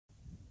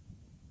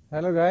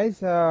Hello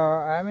guys,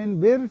 I'm in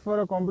Bir for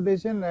a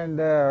competition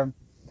and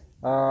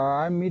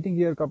I'm meeting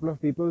here a couple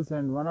of people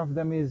and one of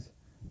them is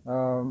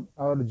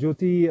our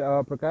Jayothi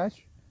Prakash,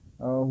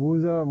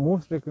 who's a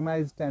most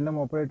recognized tandem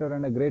operator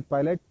and a great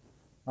pilot.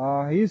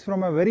 He's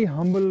from a very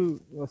humble,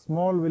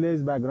 small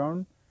village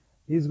background.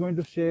 He's going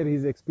to share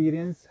his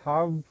experience,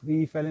 how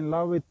he fell in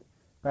love with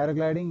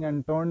paragliding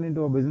and turned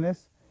into a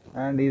business,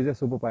 and he's a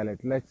super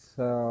pilot. Let's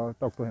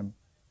talk to him.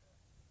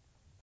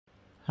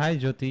 Hi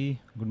Jyoti,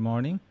 good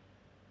morning.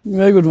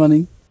 Very good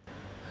morning.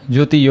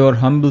 Jyoti, your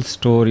humble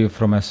story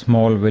from a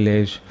small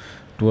village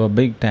to a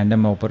big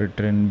tandem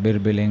operator in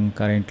Birbiling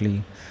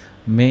currently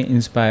may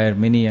inspire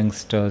many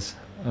youngsters.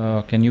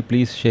 Can you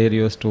please share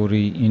your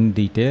story in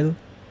detail?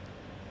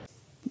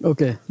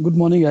 Okay, good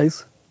morning,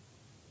 guys.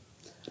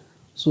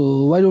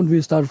 So, why don't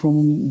we start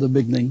from the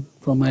beginning,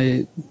 from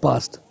my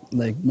past,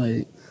 like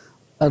my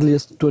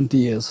earliest 20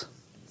 years.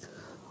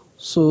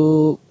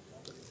 So,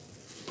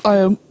 I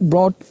am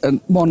brought and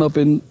born up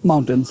in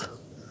mountains.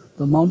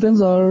 The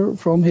mountains are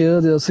from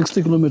here, they are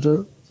 60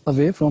 kilometers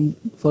away from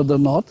further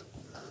north.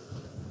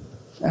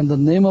 And the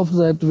name of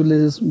that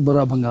village is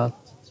Bangal.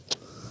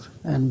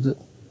 And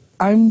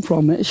I'm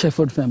from a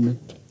shepherd family.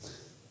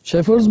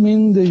 Shepherds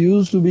mean they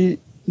used to be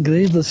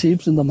graze the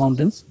sheep in the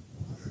mountains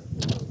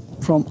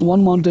from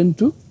one mountain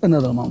to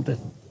another mountain.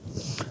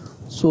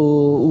 So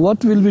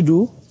what will we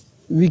do?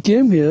 We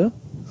came here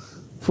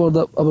for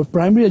our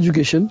primary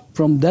education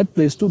from that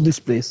place to this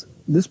place.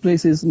 This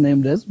place is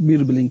named as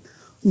Birbiling.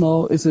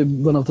 Now it's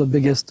one of the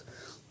biggest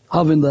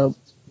hub in the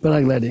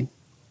paragliding.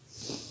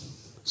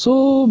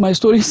 So my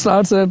story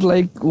starts at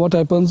like what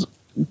happens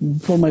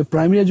for my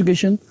primary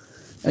education.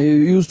 I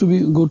used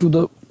to go to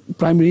the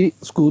primary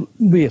school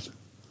Bir.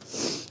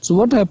 So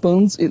what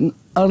happens in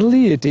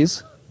early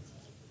 80s,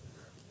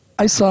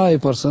 I saw a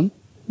person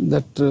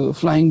that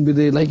flying with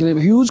like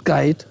a huge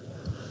kite,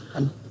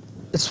 and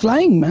it's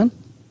flying, man.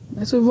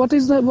 I said, what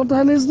is that? What the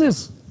hell is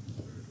this?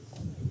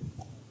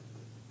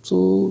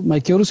 So my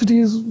curiosity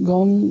has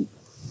gone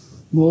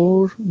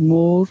more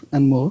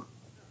and more.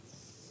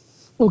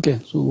 Okay,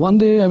 so one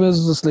day I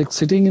was just like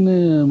sitting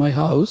in my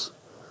house,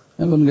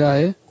 and one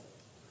guy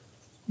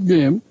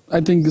came. I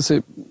think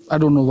I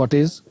don't know what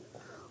is.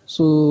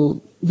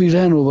 So we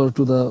ran over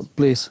to the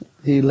place.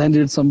 He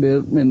landed somewhere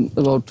in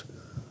about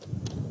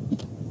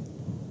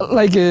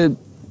like 10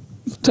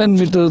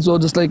 meters or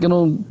just like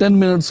 10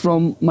 minutes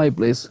from my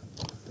place.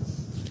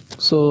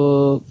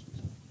 So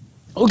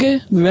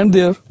okay, we went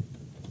there,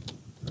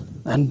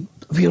 and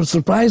we were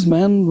surprised,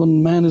 man.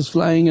 One man is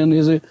flying and he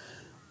has a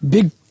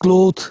big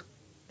cloth,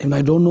 and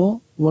I don't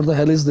know what the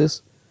hell is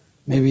this.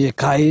 Maybe a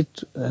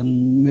kite,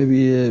 and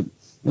maybe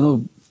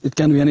it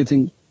can be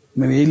anything,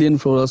 maybe alien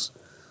for us.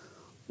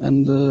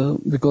 And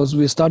because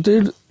we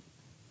started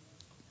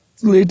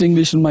late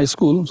English in my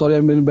school, sorry,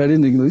 I'm very bad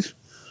in English.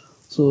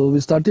 So we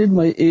started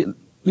my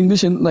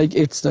English in like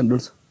 8th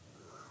standards.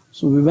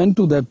 So we went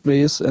to that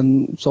place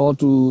and saw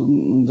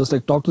to just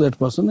like talk to that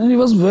person, and he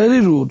was very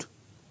rude.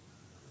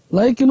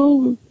 Like,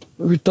 we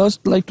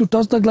like to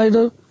touch the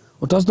glider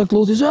or touch the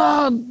clothes. He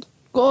said,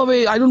 go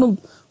away. I don't know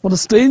what the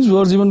strange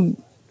words, even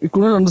we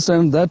couldn't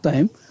understand at that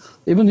time.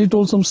 Even he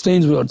told some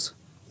strange words.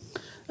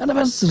 And I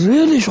was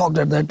really shocked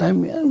at that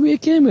time. And we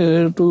came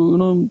here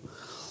to,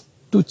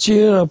 to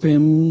cheer up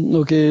him,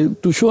 okay,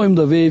 to show him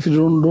the way. If you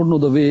don't know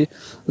the way,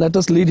 let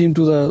us lead him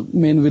to the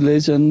main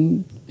village.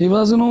 And he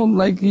was,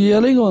 like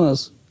yelling on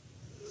us.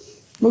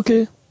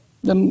 Okay.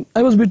 Then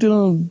I was a bit,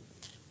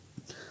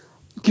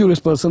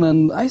 curious person,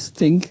 and I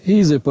think he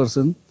is a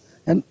person,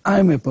 and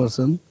I'm a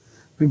person.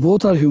 We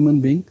both are human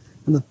beings,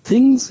 and the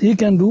things he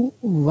can do,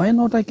 why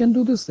not I can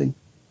do this thing?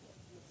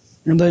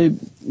 And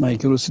my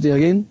curiosity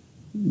again,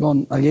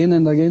 gone again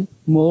and again,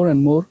 more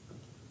and more.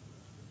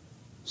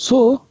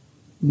 So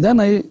then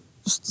I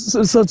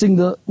searching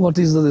what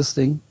is this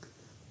thing,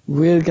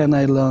 where can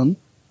I learn,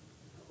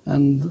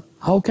 and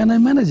how can I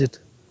manage it?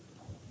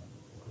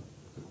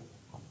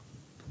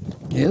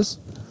 Yes.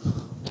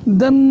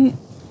 Then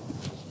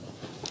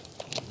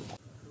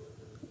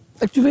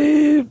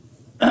actually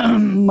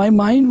my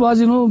mind was,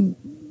 in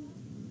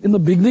the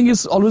beginning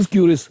is always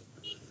curious.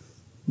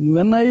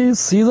 When I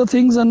see the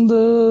things, and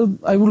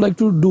I would like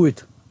to do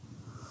it.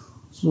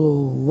 So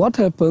what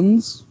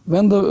happens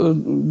when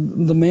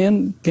the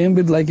man came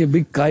with like a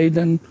big kite,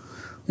 and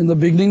in the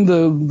beginning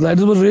the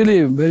gliders were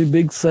really very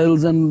big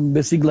cells and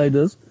basic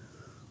gliders.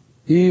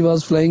 He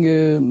was flying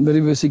a very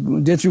basic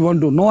jet you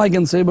want to. No, I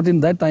can say, but in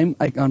that time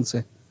I can't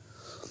say.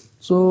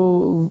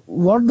 So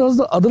what does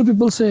the other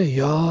people say?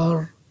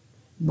 Yeah,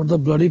 but the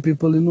bloody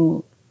people,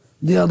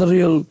 they are the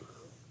real,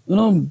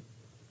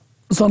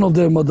 son of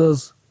their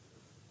mothers.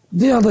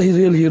 They are the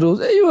real heroes.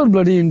 Hey, you are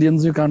bloody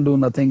Indians, you can't do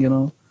nothing,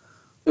 You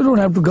don't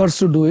have the guts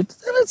to do it.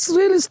 Then it's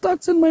really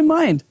stuck in my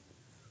mind.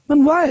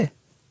 And why?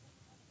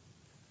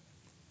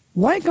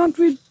 Why can't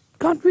we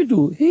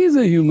do? He is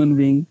a human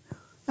being.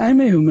 I'm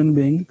a human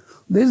being.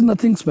 There is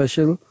nothing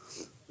special.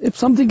 If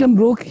something can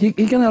broke, he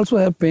can also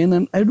have pain,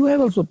 and I do have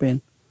also pain.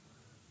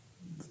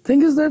 The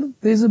thing is that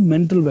there is a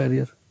mental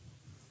barrier.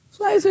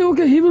 So I say,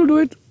 okay, he will do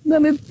it.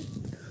 Then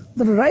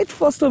the right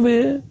first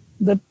away,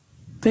 that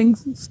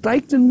things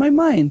striked in my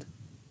mind.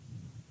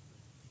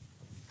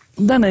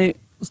 Then I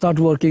start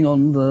working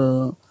on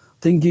the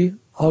thinking,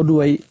 how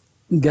do I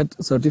get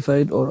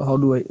certified or how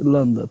do I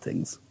learn the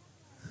things.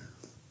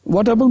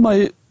 What happened,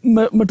 my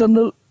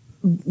maternal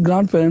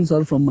grandparents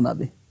are from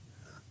Manali.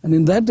 And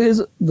in that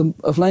days, the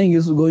flying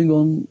is going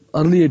on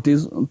early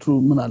 80s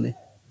through Manali.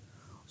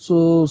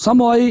 So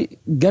somehow I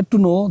get to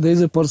know there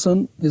is a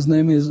person, his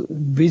name is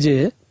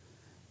Vijay.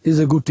 He's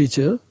a good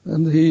teacher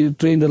and he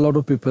trained a lot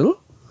of people.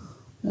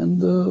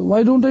 And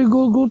why don't I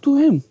go to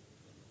him?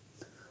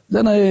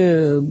 Then I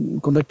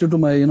contacted to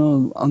my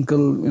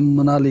uncle in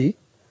Manali.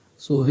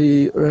 So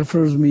he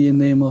refers me a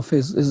name of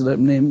his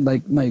name,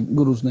 like my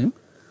guru's name,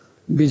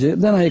 Vijay.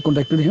 Then I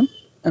contacted him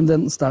and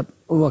then start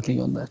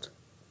working on that.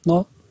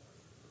 Now,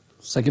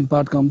 second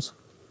part comes.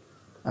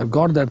 I've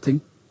got that thing.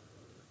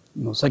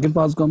 Second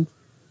part comes.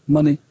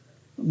 Money.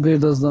 Where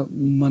does the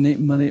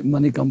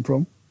money come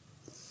from?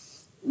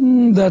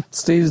 That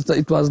stage,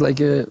 it was like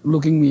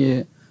looking me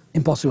a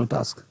impossible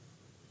task.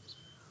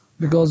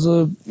 Because,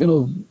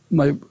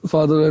 my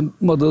father and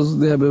mothers,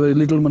 they have a very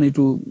little money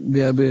we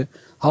have a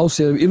house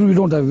here. Even we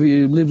don't have,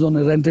 we live on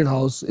a rented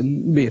house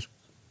in Bir.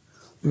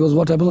 Because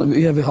what happens,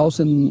 we have a house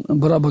in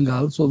Bara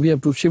Bengal, so we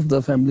have to shift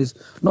the families.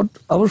 Not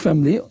our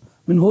family,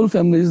 whole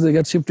families, they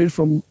get shifted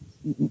from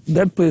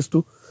that place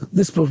to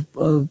this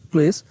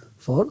place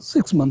for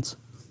 6 months.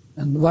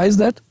 And why is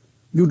that?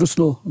 Due to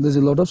snow. There's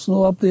a lot of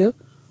snow up there,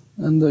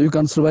 and you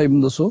can't survive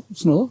in the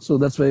snow, so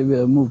that's why we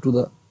have moved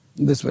to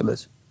this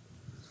village.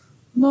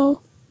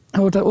 Now, I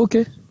thought,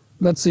 okay,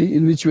 let's see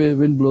in which way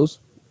wind blows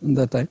in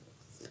that time.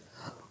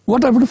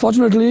 What happened,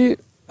 fortunately,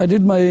 I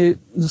did my,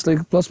 just like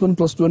 +1,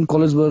 +2 and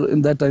college were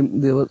in that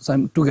time, they were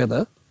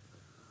together.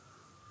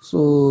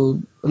 So,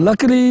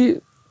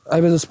 luckily, I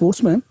was a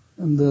sportsman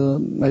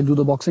and I do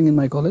the boxing in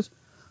my college.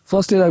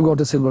 First year I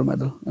got a silver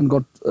medal and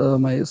got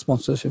my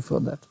sponsorship for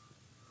that.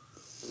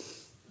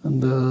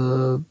 And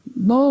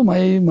now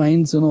my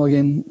mind's,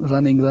 again,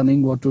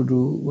 running, what to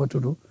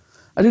do.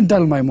 I didn't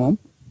tell my mom.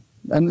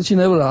 And she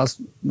never asked,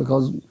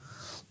 because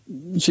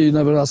she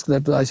never asked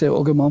that. I say,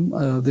 okay, mom,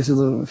 this is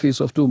the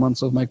fees of 2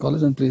 months of my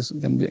college, and please,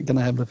 can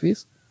I have the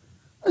fees?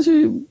 And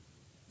she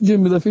gave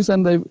me the fees,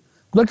 and I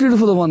collected it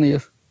for the 1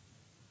 year.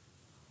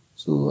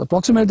 So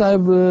approximately,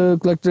 I've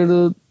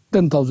collected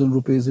 10,000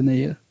 rupees in a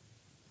year.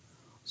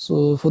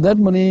 So for that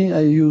money,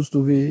 I used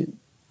to give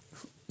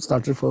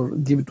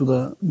it to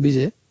the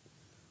BJ,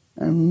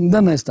 and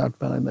then I start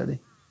paragliding.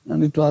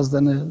 And it was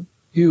then a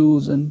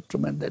huge and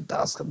tremendous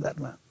task of that,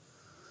 man.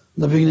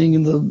 The beginning,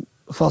 in the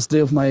first day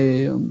of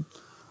my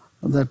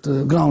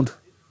ground,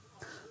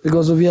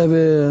 because we have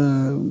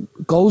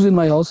cows in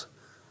my house.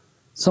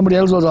 Somebody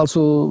else was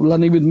also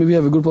learning with me. We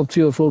have a group of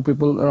 3 or 4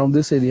 people around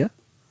this area.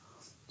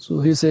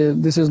 So he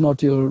said, this is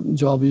not your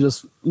job. You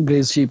just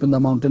graze sheep in the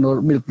mountain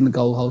or milk in the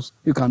cow house.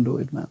 You can't do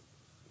it, man.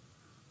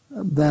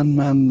 Then,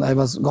 man, I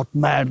got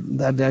mad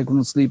that day. I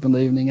couldn't sleep in the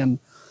evening, and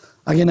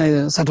again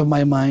I set up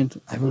my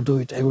mind. I will do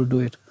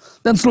it.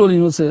 Then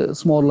slowly, it's a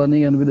small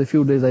learning, and with a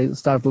few days I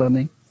start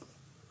learning.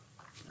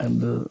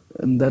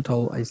 And that's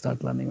how I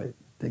start learning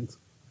things.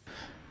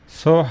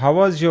 So how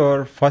was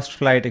your first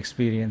flight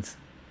experience?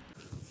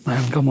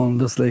 Man, come on,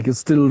 just like it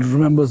still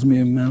remembers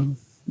me, man.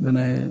 When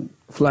I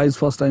flies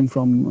first time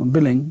from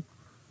Billing,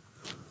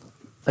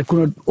 I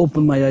could not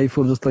open my eye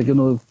for just like,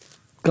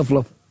 couple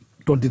of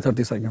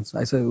 20-30 seconds.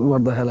 I said,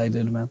 what the hell I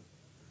did, man?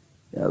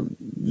 Yeah,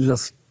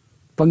 just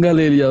panga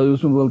le liya,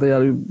 usme bolte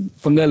yaar,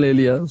 panga le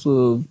liya.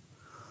 So,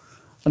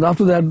 and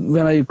after that,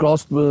 when I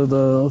crossed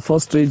the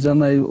first stage,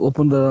 and I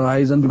opened the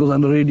eyes, and because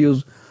on the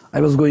radios, I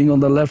was going on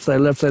the left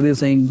side, they're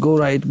saying, go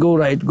right.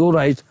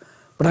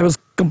 But I was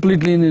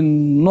completely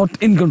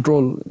not in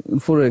control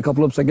for a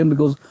couple of seconds,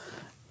 because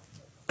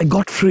I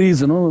got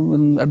freeze,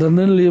 when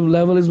adrenaline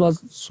level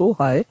was so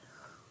high.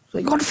 So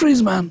I got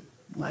freeze, man.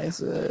 I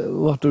said,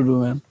 what to do,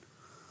 man?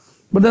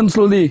 But then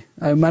slowly,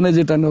 I manage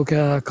it, and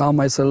okay, I calm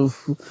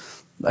myself.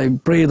 I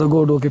pray the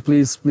God, okay,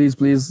 please,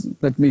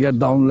 let me get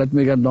down,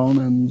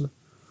 and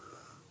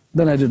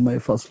then I did my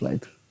first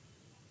flight.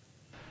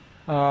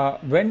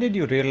 When did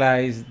you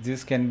realize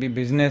this can be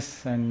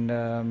business and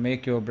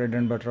make your bread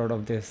and butter out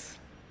of this?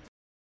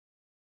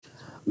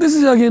 This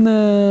is again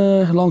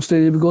a long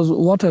story, because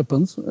what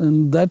happens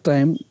in that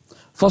time,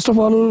 first of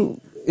all,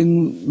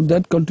 in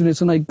that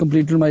continuation, I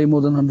completed my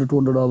more than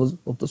 100-200 hours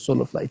of the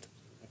solo flight.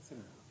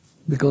 Excellent.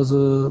 Because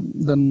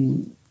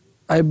then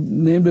I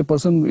named a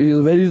person, he is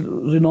a very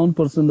renowned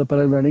person in the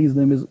paragliding. His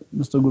name is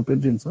Mr.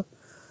 Gurpreet Jinsa.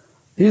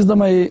 He is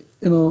my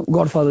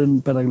godfather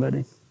in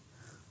paragliding.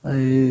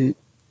 I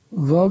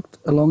worked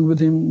along with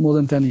him more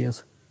than 10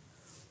 years.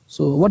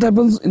 So what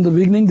happens, in the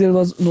beginning there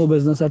was no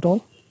business at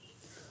all.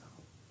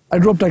 I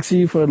drove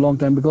taxi for a long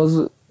time,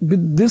 because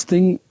with this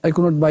thing I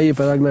could not buy a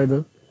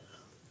paraglider.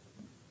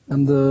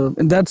 And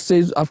in that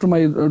stage, after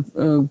my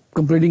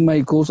completing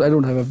my course, I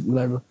don't have a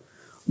glider.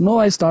 Now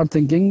I start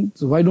thinking,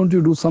 so why don't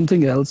you do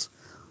something else,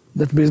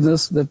 that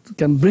business that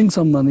can bring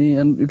some money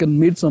and you can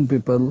meet some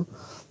people.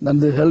 then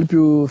they help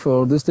you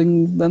for this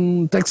thing.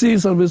 Then taxi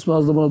service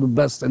was one of the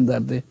best in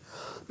that day,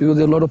 because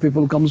there are a lot of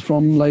people comes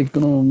from like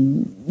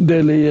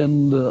Delhi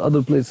and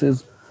other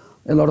places.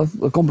 A lot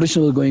of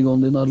competition was going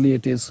on in early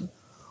 80s.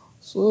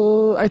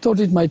 So I thought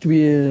it might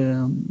be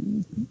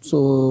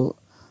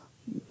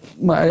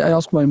I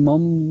asked my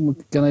mom,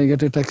 can I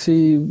get a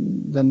taxi?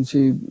 Then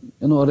she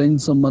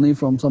arranged some money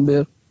from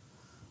somewhere.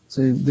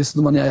 Say, this is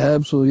the money I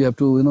have, so you have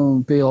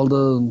to pay all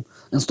the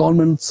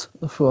installments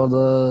for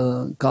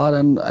the car,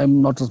 and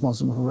I'm not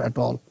responsible for it at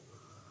all,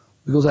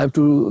 because I have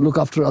to look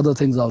after other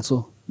things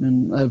also. I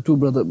mean, I have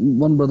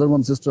one brother,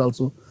 one sister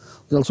also.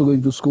 They're also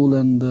going to school,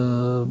 and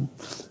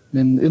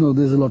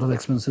there's a lot of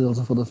expenses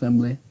also for the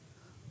family.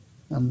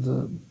 And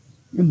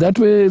in that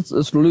way, it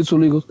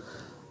slowly goes.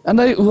 And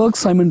I work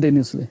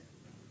simultaneously.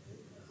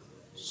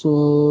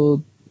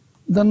 So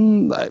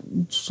then,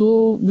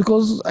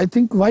 because I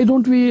think, why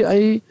don't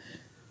I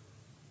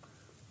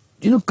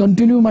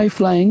continue my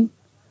flying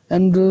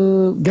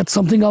and get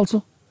something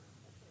also?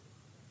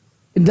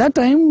 In that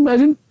time, I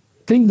didn't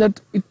think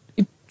that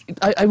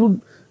I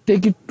would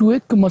take it to a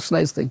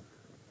commercialized thing.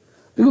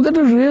 Because that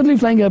rarely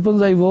flying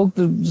happens. I worked,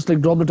 just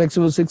like drop the taxi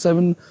for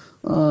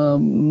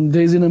 6-7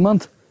 days in a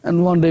month.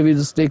 And one day we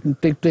just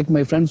take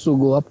my friends to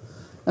go up.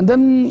 And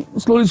then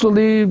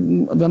slowly,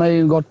 when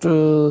I got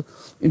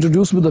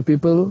introduced with the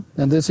people,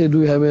 and they say,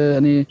 do you have a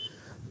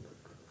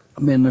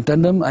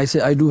tandem? I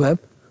say, I do have.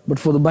 But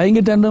for the buying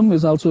a tandem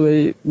is also a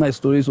very nice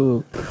story.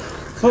 So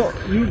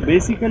you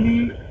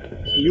basically,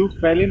 you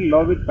fell in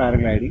love with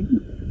paragliding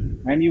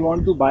and you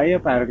want to buy a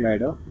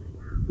paraglider.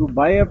 To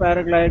buy a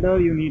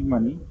paraglider, you need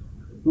money.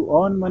 To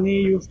earn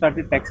money, you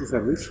started taxi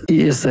service.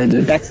 Yes, I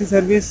did. Taxi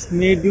service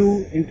made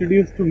you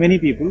introduced to many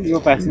people, your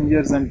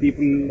passengers and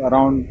people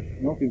around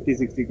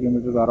 50-60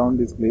 kilometers around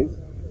this place.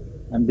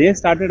 And they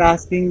started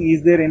asking,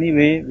 is there any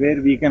way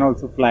where we can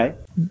also fly?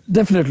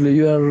 Definitely,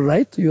 you are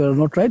right. You are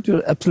not right. You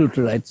are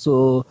absolutely right.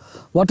 So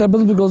what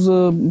happens, because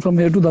from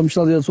here to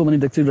Dhamshal there are so many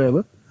taxi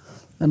drivers,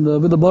 and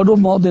with the word of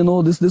mouth they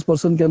know this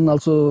person can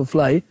also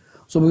fly.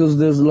 So because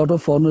there's a lot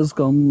of foreigners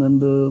come,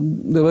 and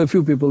there were a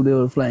few people they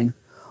were flying.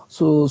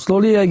 So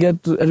slowly I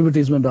get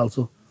advertisement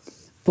also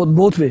for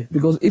both way,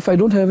 because if I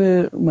don't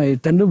have my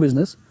tender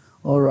business,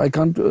 or I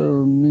can't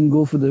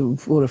go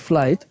for a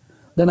flight,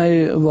 then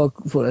I work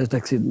for a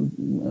taxi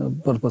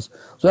purpose.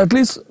 So at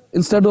least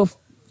instead of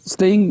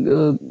staying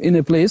in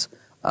a place,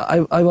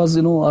 I was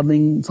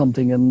earning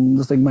something, and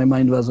just like my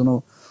mind was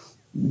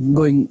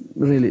going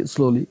really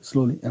slowly.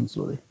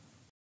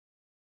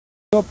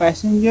 Your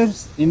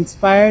passengers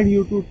inspired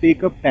you to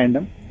take up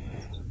tandem,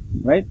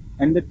 right?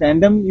 And the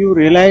tandem, you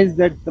realized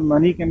that the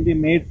money can be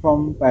made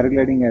from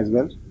paragliding as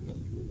well.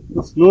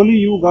 So slowly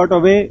you got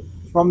away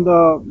from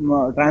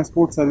the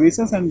transport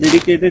services and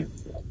dedicated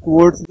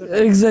towards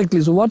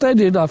Exactly. So what I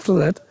did after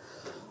that,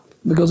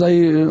 because I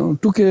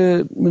took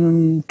a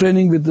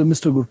training with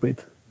Mr. Gurpreet.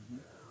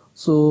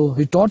 So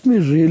he taught me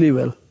really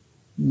well.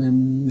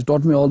 He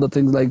taught me all the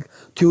things like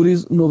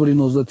theories. Nobody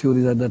knows the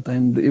theories at that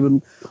time.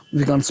 Even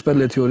we can't spell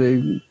a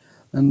theory.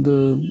 And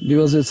he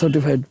was a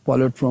certified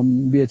pilot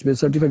from BHP,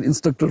 certified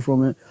instructor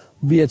from a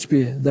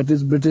BHP, that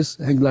is British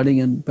Hang Gliding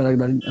and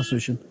Paragliding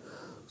Association.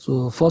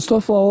 So first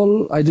of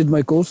all, I did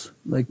my course,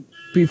 like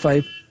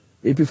P5,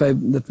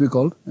 AP5 that we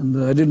called,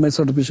 and I did my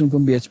certification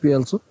from BHP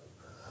also.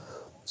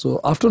 So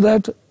after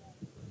that,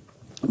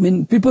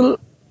 people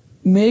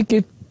make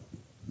it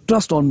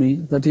trust on me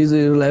that he's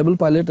a reliable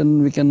pilot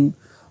and we can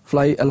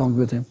fly along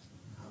with him.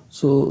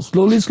 So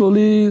slowly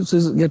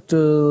this get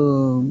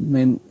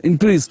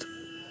increased.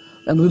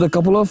 And with a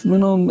couple of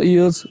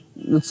years,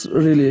 it's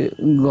really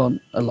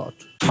gone a lot.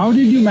 How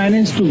did you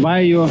manage to buy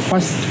your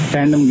first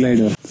tandem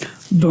glider?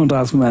 Don't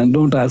ask, man.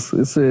 Don't ask.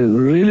 It's a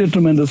really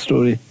tremendous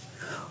story.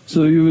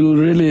 So you will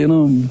really,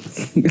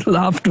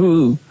 laugh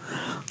to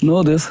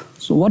know this.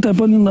 So what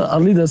happened in the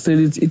early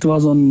stage? It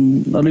was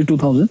on early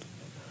 2000.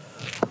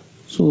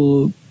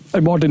 So I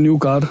bought a new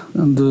car,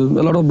 and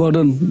a lot of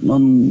burden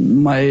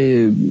on my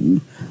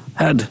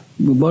head.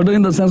 Burden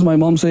in the sense, my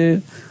mom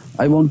say,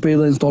 I won't pay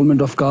the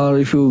installment of car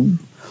if you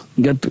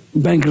get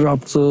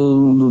bankrupt,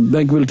 so the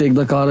bank will take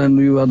the car and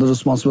you are the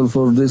responsible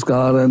for this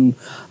car, and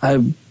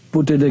I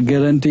put it a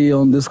guarantee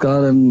on this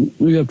car and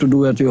you have to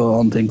do at your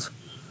own things.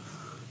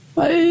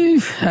 I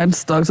had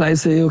stuck. I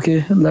say,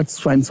 okay, let's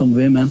find some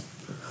way, man.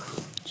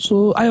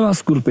 So I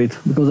asked Gurpreet,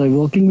 because I'm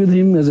working with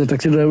him as a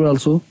taxi driver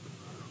also.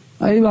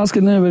 I asked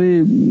in a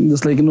very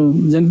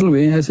gentle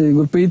way. I say,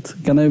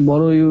 Gurpreet, can I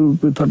borrow you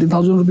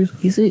 30,000 rupees?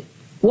 He say,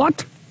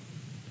 what?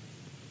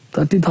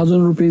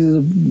 30,000 rupees is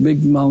a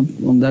big amount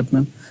on that,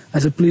 man. I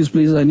said, please,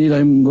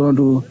 I'm going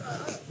to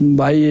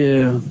buy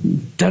a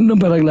tandem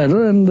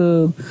paraglider,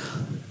 and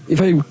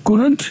if I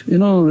couldn't,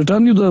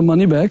 return you the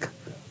money back,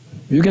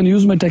 you can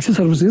use my taxi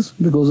services,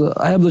 because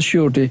I have the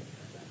surety.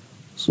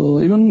 So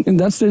even in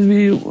that stage,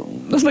 we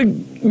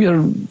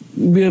are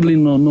barely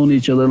known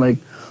each other. Like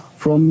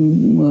for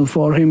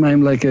him,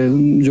 I'm like a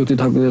Jayothi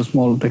Thakur, a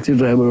small taxi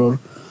driver,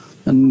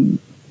 and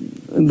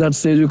in that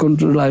stage you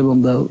couldn't rely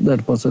on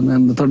that person,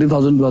 and the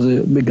 30,000 was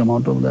a big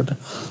amount of that.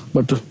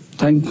 But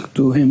thank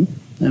to him.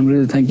 I'm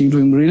really thanking to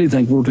him, really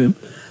thankful to him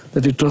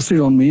that he trusted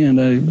on me and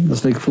I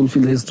just like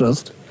fulfill his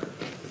trust.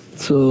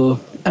 So,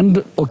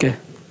 and okay,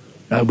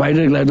 I buy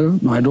the glider.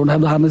 No, I don't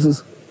have the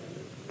harnesses.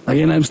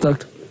 Again, I'm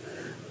stuck.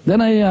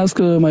 Then I ask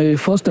my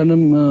first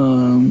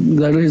tandem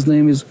glider, his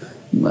name is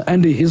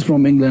Andy, he's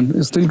from England,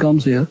 he still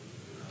comes here.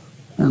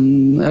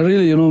 And I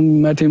really,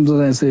 met him,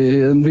 so I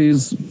say, and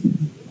he's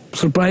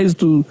surprised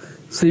to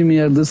see me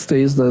at this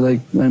stage that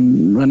like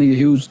I'm running a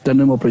huge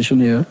tandem operation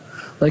here,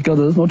 like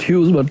others, not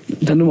huge, but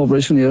tandem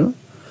operation here.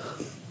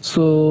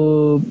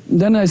 So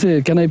then I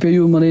say, can I pay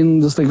you money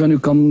in just like when you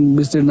come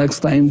visit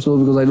next time? So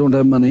because I don't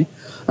have money.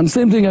 And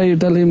same thing, I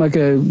tell him,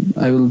 okay,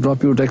 I will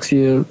drop you a taxi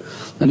here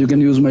and you can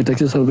use my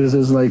taxi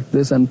services like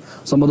this and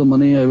some of the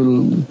money I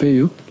will pay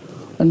you.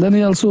 And then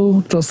he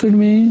also trusted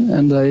me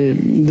and I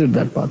did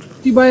that part.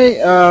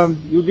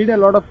 You did a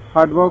lot of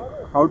hard work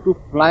how to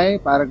fly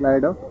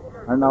paraglider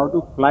and how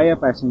to fly a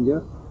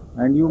passenger,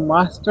 and you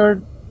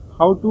mastered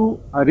how to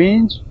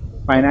arrange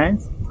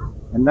finance,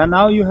 and then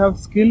now you have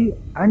skill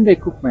and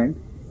equipment.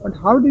 But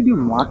how did you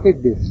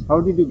market this? How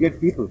did you get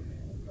people?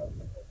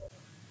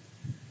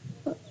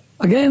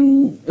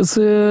 Again, it's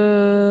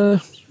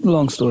a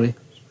long story.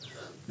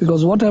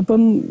 Because what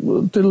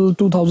happened till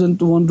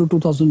 2001 to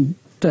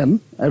 2010,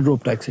 I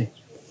drove taxi.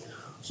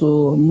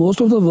 So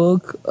most of the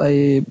work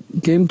I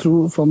came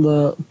through from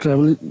the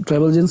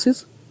travel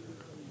agencies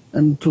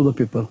and through the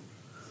people.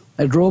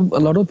 I drove a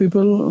lot of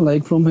people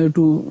like from here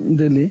to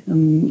Delhi,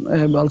 and I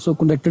have also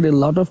contacted a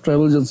lot of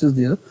travel agencies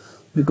there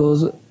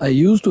because I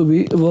used to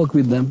work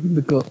with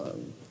them.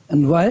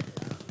 And why?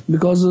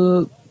 Because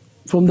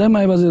from them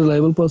I was a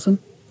reliable person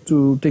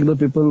to take the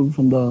people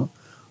from the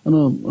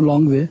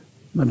long way.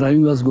 My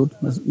driving was good.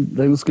 My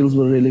driving skills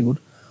were really good.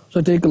 So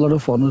I take a lot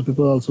of foreigner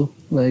people also,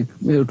 like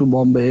here to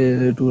Bombay,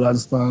 here to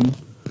Rajasthan.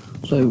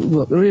 So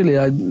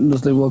I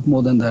just work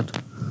more than that.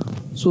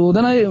 So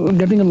then I am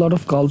getting a lot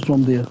of calls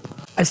from there.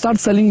 I start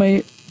selling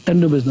my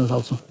tender business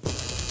also.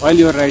 While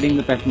you are riding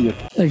the passenger?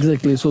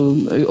 Exactly. So,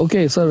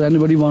 okay, sir,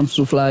 anybody wants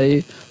to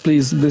fly,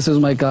 please, this is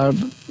my card.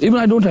 Even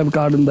I don't have a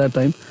card in that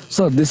time.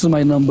 Sir, this is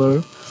my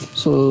number.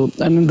 So,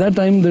 and in that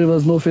time, there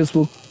was no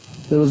Facebook.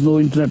 There was no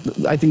internet.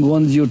 I think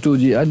 1G or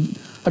 2G.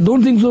 I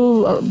don't think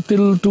so.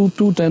 Till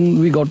 2010,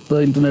 we got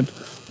the internet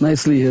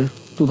nicely here.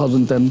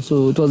 2010.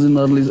 So it was in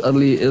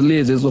early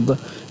ages of the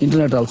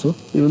internet also.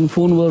 Even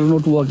phone were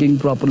not working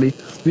properly.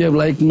 We have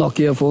like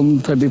Nokia phone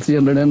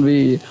 3300 and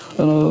we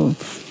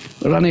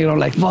running around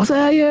like, boss,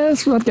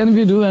 yes, what can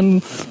we do?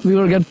 And we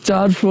will get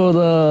charged for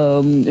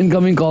the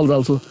incoming calls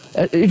also.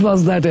 It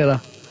was that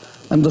era.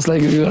 I'm just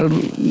like, you are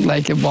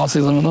like a boss,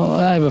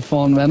 I have a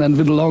phone, man, and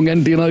with long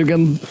antenna,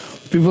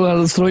 people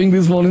are throwing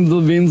this phone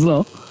into the bins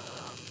now.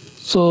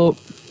 So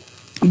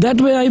that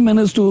way I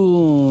managed to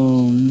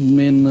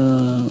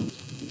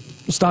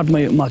start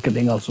my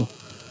marketing also.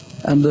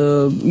 And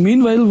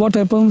meanwhile, what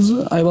happens,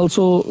 I've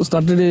also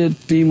started a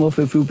team of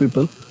a few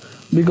people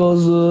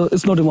because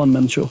it's not a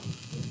one-man show.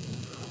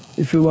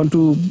 If you want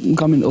to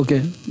come in,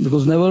 okay,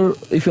 because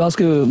if you ask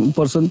a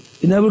person,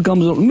 he never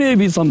comes,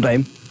 maybe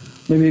sometime,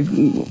 maybe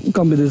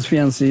come with his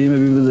fiancée,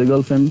 maybe with a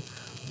girlfriend.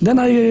 Then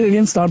I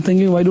again start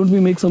thinking, why don't we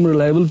make some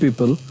reliable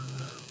people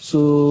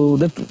so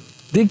that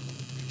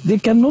they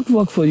cannot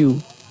work for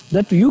you,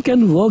 that you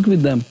can work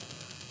with them.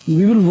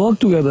 We will work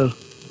together.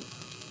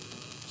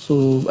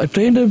 So I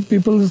trained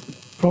people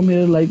from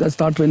here, like I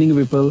start training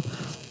people,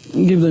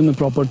 give them a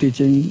proper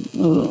teaching,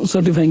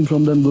 certifying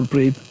from them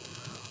Gurpreet.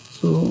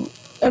 So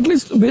at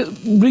least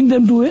bring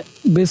them to a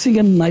basic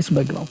and nice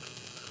background.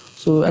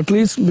 So at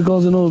least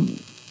because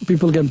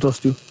people can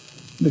trust you.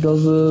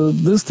 Because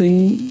this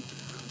thing,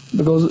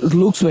 because it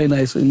looks very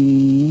nice.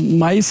 In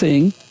my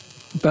saying,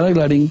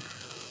 paragliding,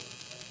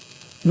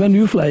 when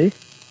you fly,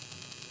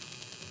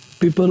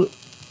 people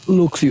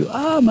looks you.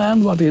 Ah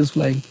man, what is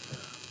flying?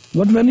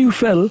 But when you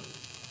fell,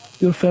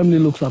 your family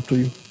looks up to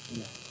you.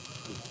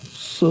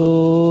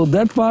 So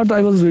that part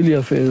I was really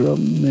afraid of.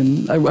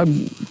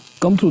 I've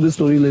come through this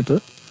story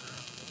later.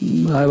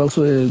 I have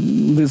also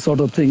these sort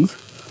of things.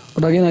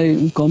 But again,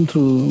 I come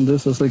through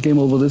this, as I came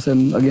over this,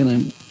 and again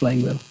I'm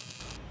flying well.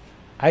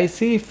 I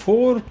see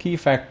 4 key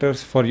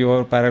factors for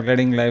your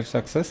paragliding life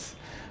success.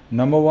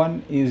 Number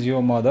 1 is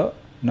your mother.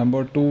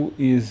 Number 2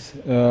 is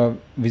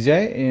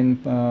Vijay in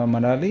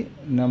Manali.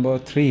 Number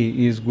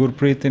 3 is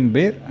Gurpreet in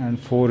Bear, and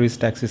 4 is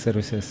taxi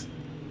services.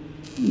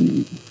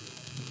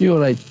 You're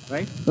right.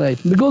 Right? Right.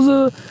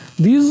 Because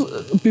these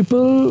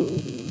people,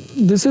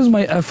 this is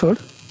my effort,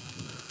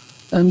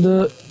 and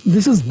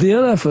this is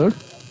their effort.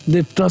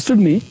 They trusted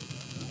me,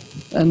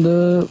 and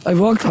I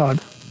worked hard,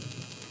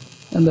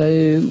 and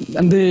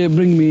they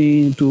bring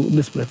me to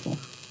this platform.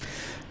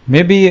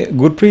 Maybe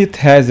Gurpreet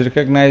has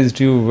recognized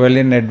you well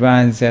in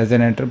advance as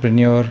an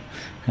entrepreneur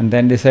and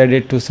then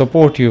decided to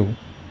support you.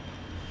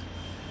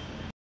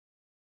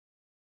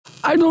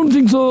 I don't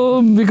think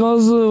so,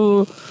 because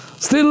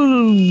still,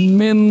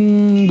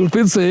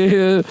 Gurpreet say,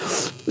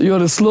 you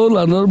are a slow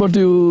learner, but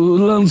you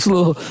learn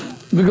slow.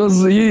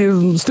 Because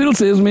he still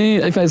says me,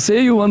 if I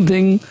say you one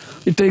thing,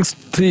 it takes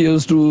 3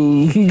 years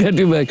to get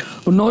you back.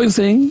 But now you're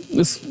saying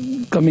it's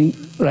coming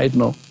right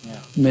now. Yeah.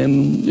 I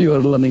mean, you are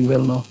learning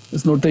well now.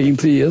 It's not taking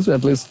 3 years,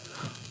 at least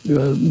you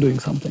are doing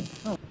something.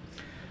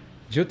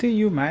 Jyoti,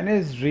 you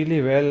managed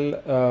really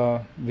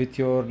well with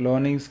your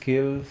learning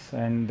skills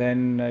and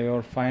then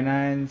your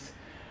finance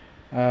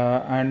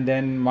and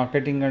then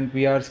marketing and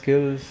PR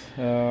skills.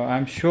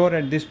 I'm sure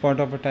at this point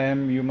of a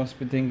time you must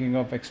be thinking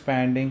of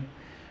expanding,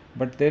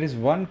 but there is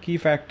one key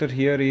factor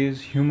here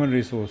is human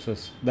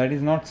resources. That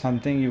is not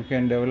something you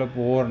can develop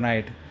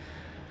overnight.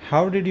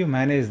 How did you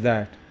manage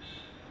that?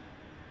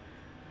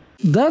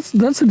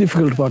 That's a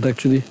difficult part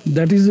actually.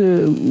 That is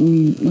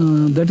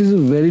a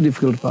very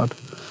difficult part,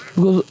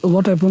 because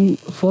what happened,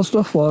 first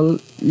of all,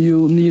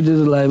 you need a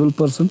reliable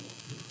person.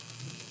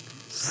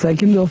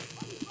 Second of,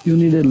 you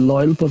need a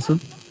loyal person,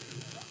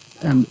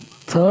 and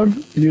third,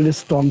 you need a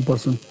strong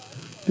person,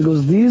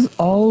 because these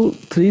all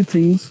three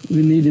things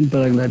we need in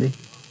paragliding.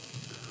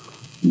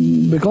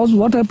 Because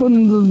what happened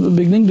in the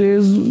beginning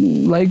days,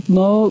 like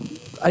now,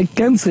 I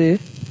can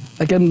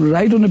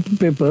write on a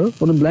paper,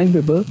 on a blank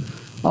paper,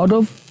 out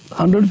of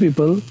 100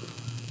 people,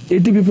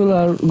 80 people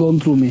are gone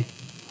through me.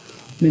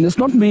 I mean, it's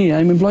not me,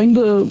 I'm employing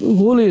the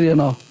whole area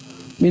now.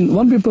 I mean,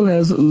 one people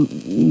has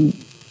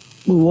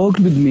worked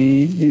with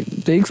me, he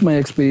takes my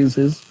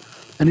experiences,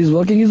 and he's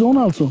working his own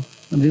also.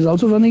 And he's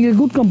also running a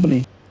good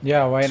company.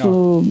 Yeah, why not?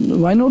 So,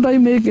 why not I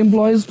make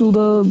employees to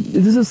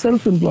this is a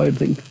self-employed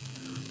thing.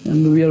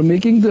 And we are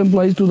making the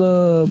employees to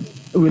the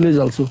village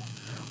also.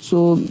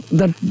 So,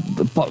 that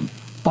the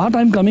part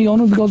I'm coming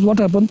on, because what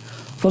happened,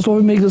 first of all,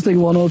 we make just like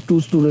 1 or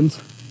 2 students.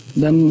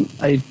 Then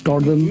I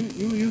taught them.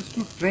 You used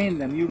to train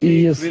them. You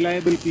take Yes.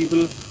 reliable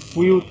people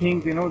who you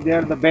think they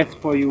are the best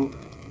for you,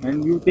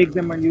 and you take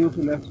them and you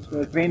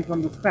train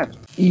from the scratch.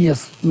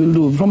 Yes, we'll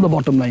do from the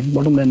bottom line.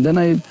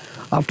 Then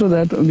after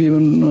that, we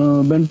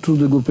even went through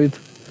the Gurpreet,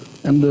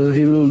 and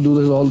he will do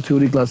this all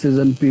theory classes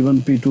and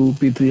P1, P2,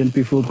 P3, and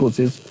P4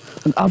 courses.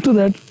 And after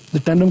that, the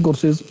tandem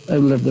courses I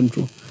will let them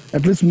through.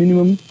 At least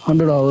minimum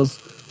 100 hours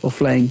of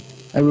flying.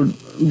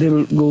 They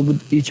will go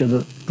with each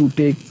other to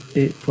take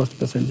a first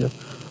passenger.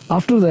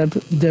 After that,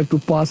 they have to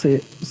pass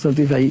a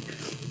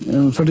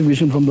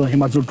certification from the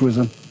Himachal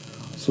tourism.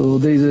 So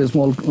there is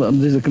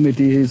a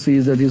committee. He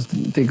sees that his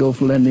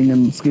takeoff, landing,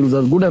 and skills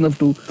are good enough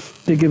to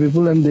take a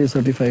people, and they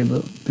certify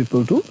the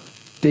people to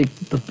take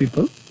the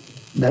people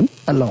then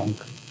along.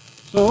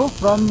 So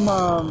from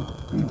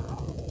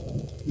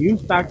you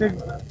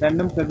started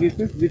tandem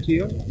services which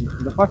year?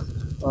 The first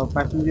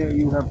passenger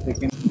you have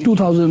taken?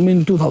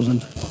 2000.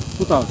 2000.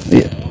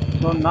 Yeah.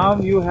 So now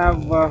you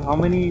have how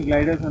many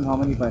gliders and how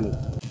many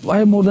pilots? I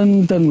have more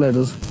than 10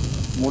 gliders.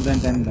 More than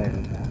 10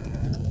 gliders.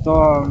 So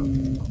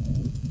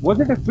was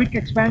it a quick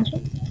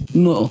expansion?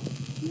 No.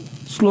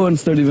 Slow and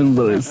steady wins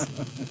the race.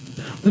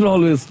 They're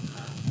always.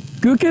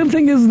 Quick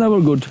thing is never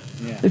good.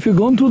 Yeah. If you're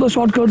going through the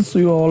shortcuts,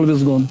 you are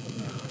always gone.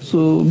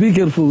 So be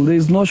careful. There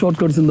is no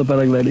shortcuts in the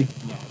paragliding.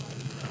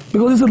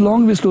 Because it's a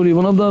long way story.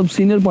 One of the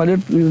senior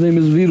pilots, his name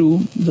is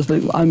Viru, just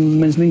like I'm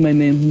mentioning my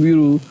name,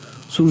 Viru,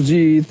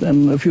 Surjit,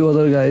 and a few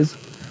other guys.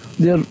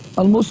 They are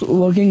almost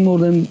working more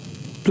than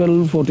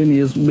 12-14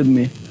 years with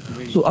me.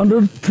 So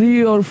under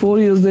 3 or 4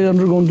 years they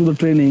undergone to the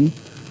training,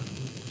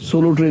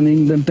 solo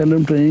training, then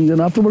tandem training, then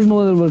afterwards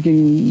now they're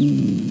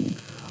working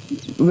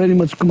very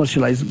much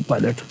commercialized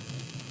pilot.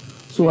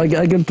 So I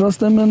can trust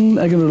them and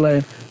I can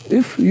rely.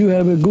 If you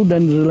have a good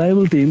and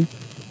reliable team,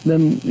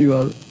 then you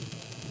are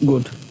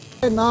good.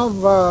 Now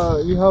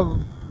you have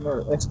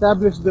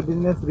established the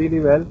business really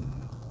well,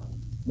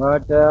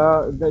 but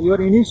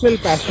your initial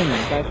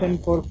passion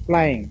for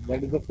flying,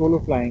 that is the solo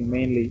flying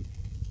mainly,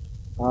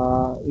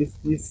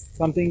 is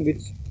something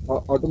which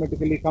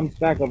automatically comes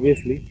back,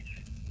 obviously.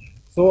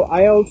 So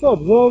I also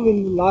observe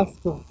in the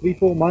last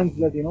 3-4 months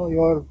that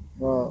you're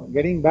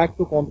getting back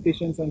to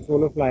competitions and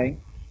solo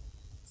flying.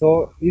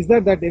 So is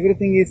that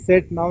everything is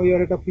set now?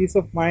 You're at a peace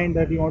of mind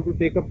that you want to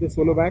take up the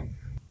solo back?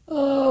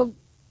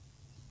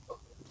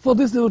 For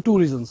this there were 2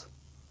 reasons.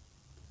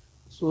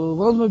 So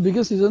one of my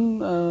biggest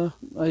reason,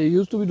 I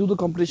used to do the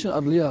competition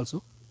earlier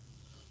also.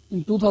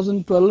 In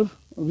 2012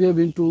 we have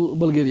been to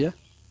Bulgaria,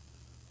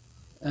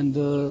 and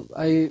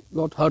I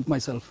got hurt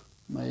myself.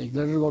 My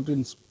glider got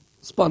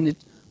spun,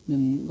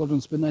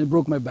 I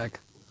broke my back.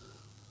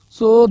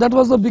 So that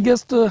was the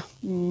biggest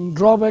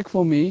drawback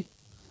for me.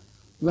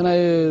 When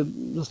I,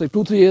 just like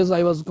 2-3 years,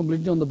 I was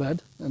completely on the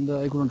bed and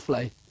I couldn't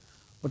fly.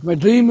 But my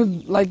dream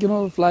is like,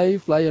 fly,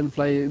 fly and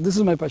fly. This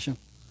is my passion.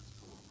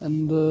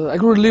 And I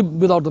couldn't live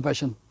without the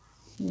passion.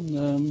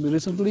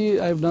 Recently,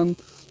 I've done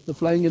the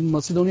flying in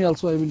Macedonia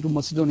also. I went to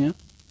Macedonia.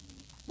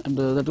 And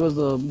that was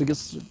the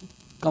biggest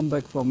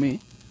comeback for me.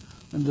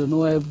 And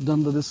now I have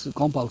done this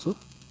comp also.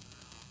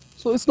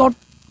 So it's not,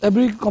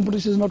 every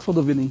competition is not for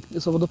the winning.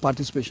 It's about the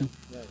participation.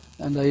 Right.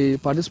 And I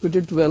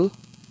participated well.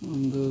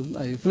 And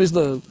I finished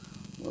the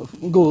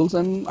goals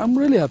and I'm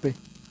really happy.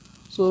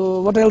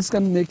 So what else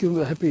can make you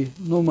happy?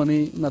 No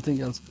money,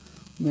 nothing else.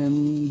 I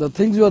mean, the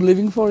things you are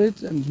living for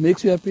it and it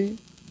makes you happy,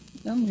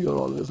 and you are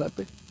always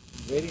happy.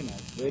 Very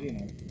nice, very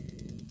nice.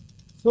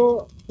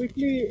 So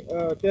quickly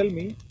tell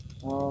me,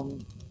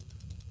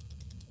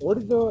 what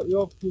is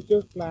your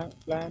future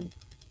plan?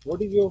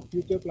 What is your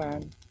future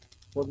plan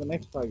for the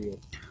next 5 years?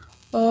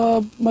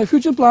 My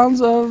future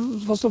plans are,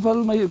 first of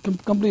all, my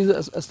company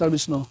is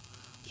established now.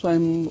 So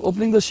I'm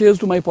opening the shares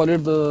to my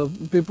pilot. The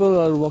people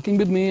are working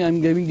with me.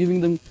 I'm giving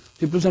them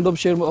 50% of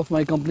share of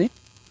my company,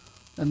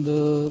 and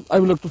I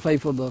will have to fly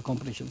for the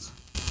competitions.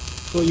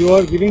 So you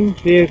are giving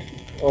shares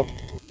of.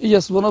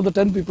 Yes, one of the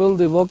 10 people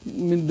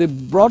they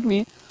brought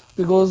me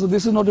because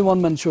this is not a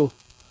one-man show.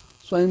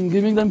 So I'm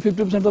giving them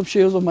 50% of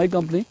shares of my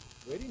company,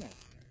 Very nice.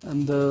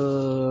 and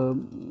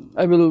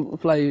I will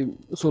fly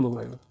solo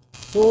driver.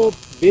 So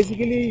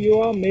basically, you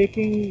are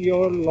making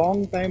your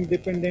long-time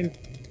dependent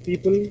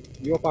people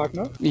your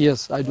partner,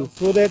 Yes, I do.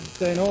 so that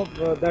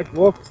that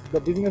works. The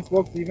business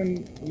works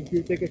even if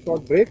you take a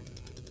short break,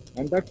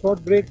 and that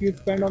short break you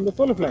spend on the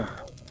solo flying.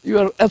 You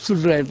are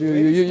absolutely right.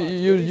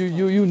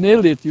 You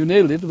nailed it. You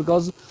nailed it,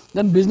 because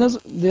then business,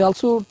 they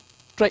also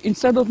try,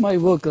 instead of my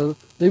worker,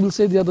 they will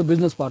say they are the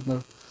business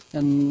partner.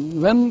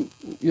 And when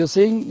you're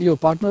saying your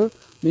partner,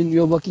 mean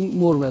you're working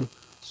more well.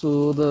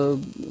 So the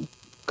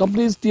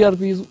company's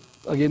TRP is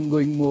again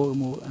going more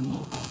and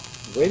more.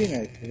 Very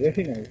nice,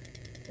 very nice,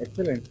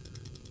 excellent.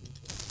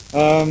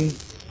 Um,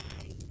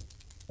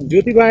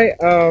 Jyoti bhai,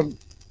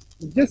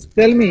 just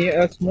tell me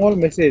a small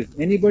message.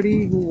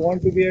 Anybody who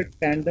want to be a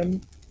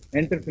tandem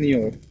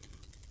entrepreneur,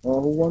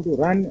 who want to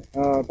run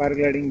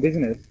paragliding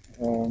business,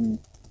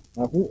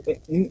 who,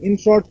 in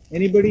short,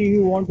 anybody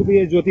who want to be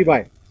a Jyoti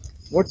bhai,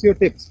 what's your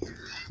tips?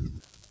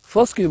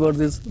 First keyword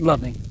is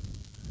learning.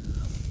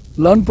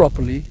 Learn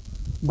properly,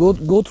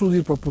 go through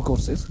the proper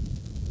courses,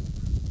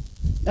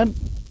 and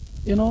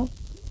you know,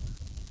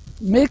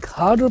 make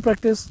harder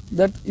practice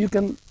that you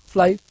can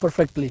fly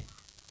perfectly.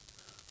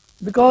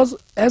 Because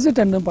as a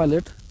tandem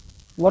pilot,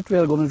 what we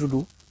are going to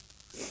do,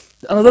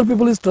 another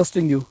people is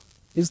trusting you.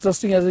 He's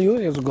trusting as you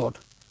as a God.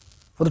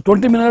 For the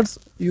 20 minutes,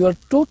 you are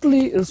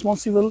totally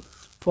responsible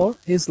for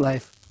his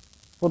life,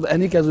 for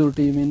any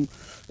casualty. I mean,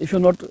 if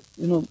you're not,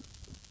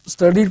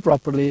 studied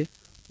properly,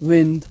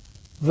 wind,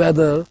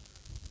 weather.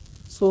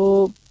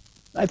 So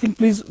I think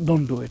please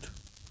don't do it.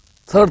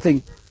 Third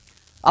thing,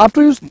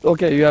 after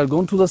you are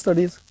going through the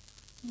studies,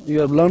 you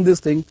have learned this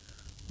thing,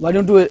 why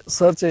don't you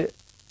search a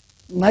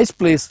nice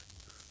place,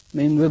 I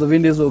mean, where the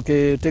wind is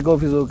okay,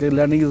 takeoff is okay,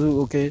 landing is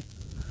okay,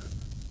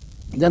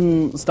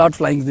 then start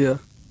flying there.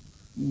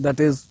 That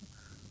is,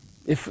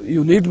 if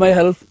you need my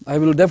help, I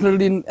will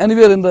definitely,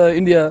 anywhere in the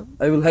India,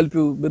 I will help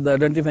you with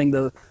identifying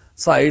the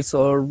sites,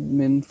 or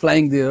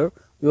flying there.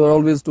 You are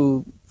always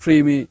to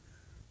free me,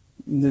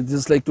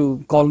 just like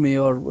to call me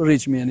or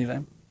reach me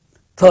anytime.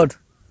 Third,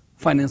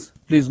 finance.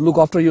 Please look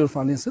after your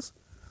finances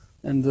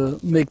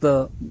and make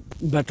the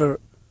better,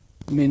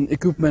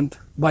 equipment,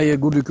 buy a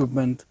good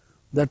equipment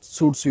that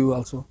suits you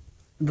also.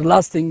 And the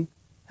last thing,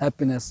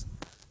 happiness.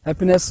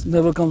 Happiness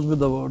never comes with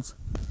the words.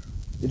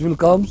 It will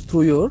come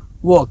through your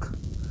work.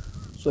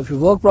 So if you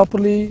work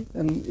properly,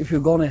 and if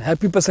you've gone a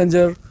happy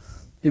passenger,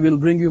 he will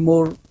bring you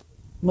more,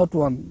 not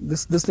one.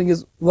 This thing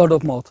is word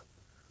of mouth.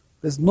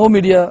 There's no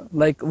media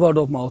like word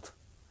of mouth.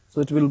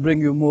 So it will bring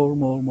you more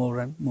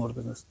and more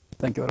business.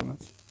 Thank you very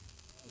much.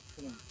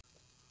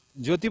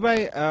 Jyoti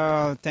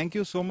bhai, thank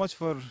you so much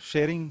for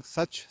sharing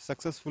such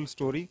successful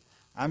story.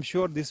 I'm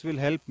sure this will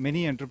help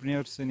many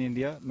entrepreneurs in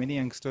India, many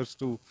youngsters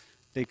to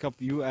take up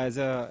you as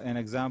an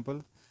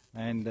example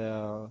and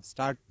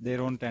start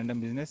their own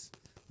tandem business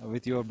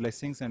with your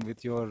blessings and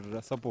with your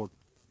support.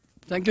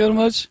 Thank you very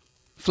much.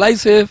 Fly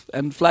safe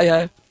and fly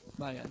high.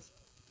 Bye guys.